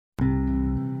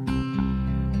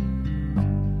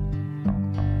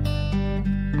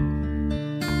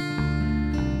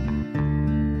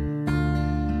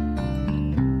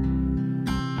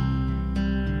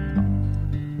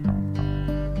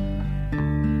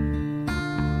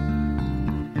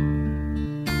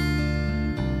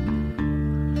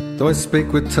Though I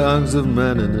speak with tongues of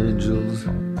men and angels,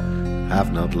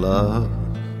 have not love,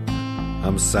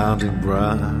 I'm sounding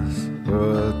brass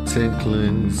or a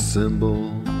tinkling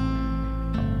cymbal.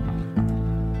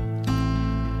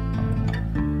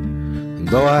 And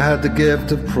though I had the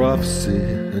gift of prophecy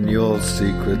and your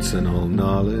secrets and all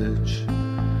knowledge,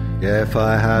 yeah, if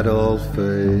I had all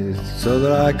faith so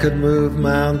that I could move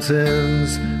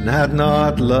mountains and had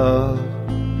not love,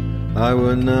 I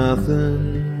were nothing.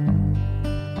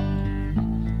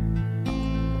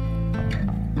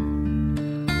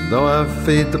 Though I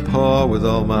feed the poor with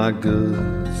all my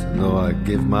goods, and though I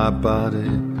give my body,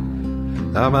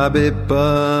 I might be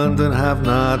burned and have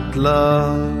not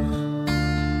love,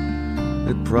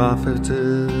 it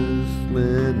profiteth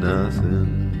me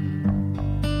nothing.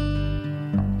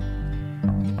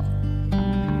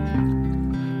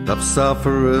 Love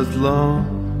suffereth long,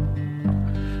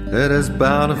 it is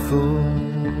bountiful,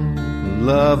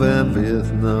 love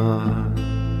envieth not.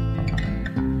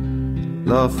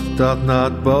 Love doth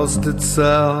not boast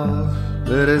itself,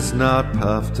 it is not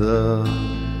puffed up.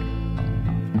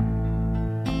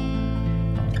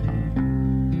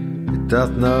 It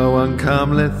doth no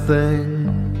uncomely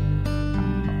thing,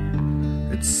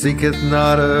 it seeketh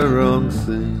not her own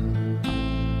thing,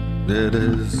 it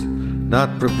is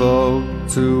not provoked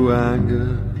to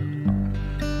anger,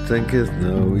 thinketh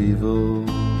no evil.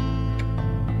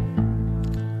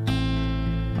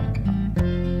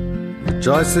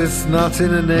 Rejoices not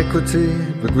in iniquity,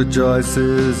 but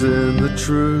rejoices in the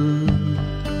truth.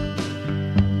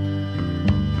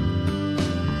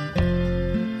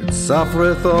 It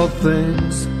suffereth all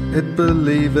things, it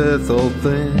believeth all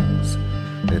things,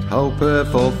 it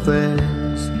hopeth all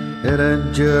things, it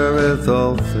endureth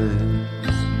all things.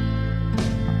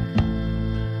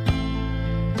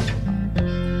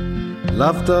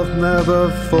 Love doth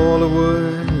never fall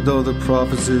away, though the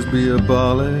prophecies be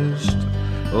abolished,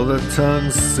 or the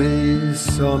tongue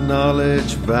cease, or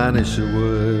knowledge vanish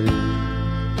away.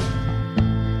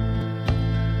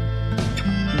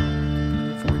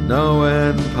 For we know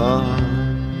in part,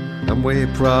 and we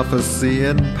prophesy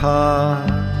in part.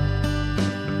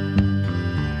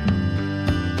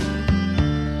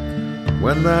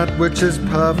 When that which is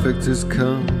perfect is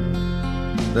come,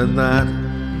 then that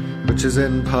which is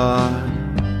in part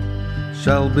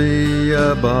shall be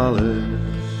abolished.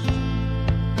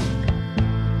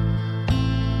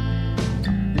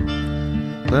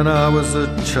 When I was a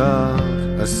child,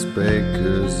 I spake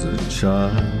as a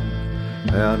child,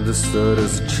 I understood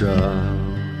as a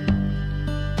child,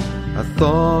 I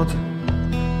thought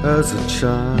as a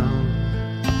child,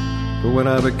 but when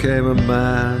I became a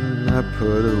man, I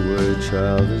put away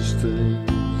childish things.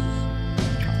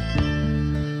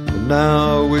 And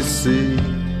now we see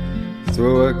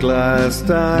through a glass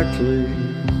darkly,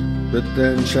 but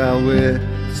then shall we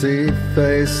see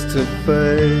face to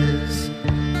face.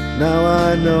 Now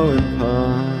I know in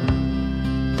part,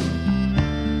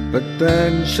 but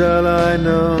then shall I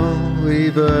know,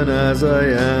 even as I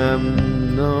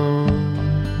am known.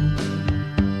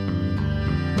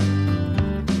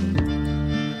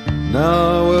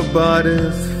 Now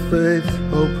abideth faith,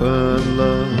 hope, and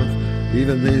love,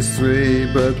 even these three,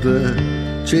 but the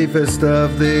chiefest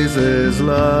of these is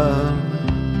love.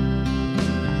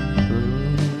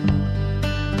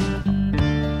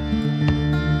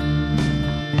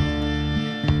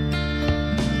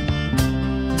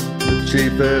 The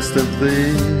chiefest of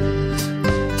these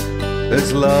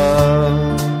is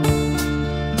love.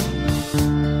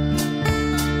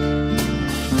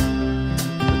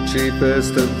 The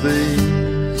chiefest of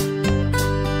these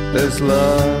is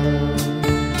love.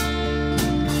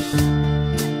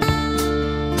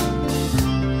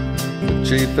 The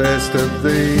chiefest of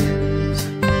these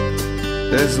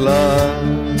is love.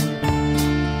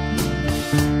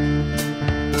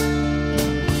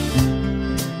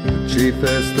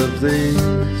 Chiefest of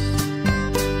these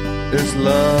is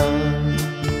love.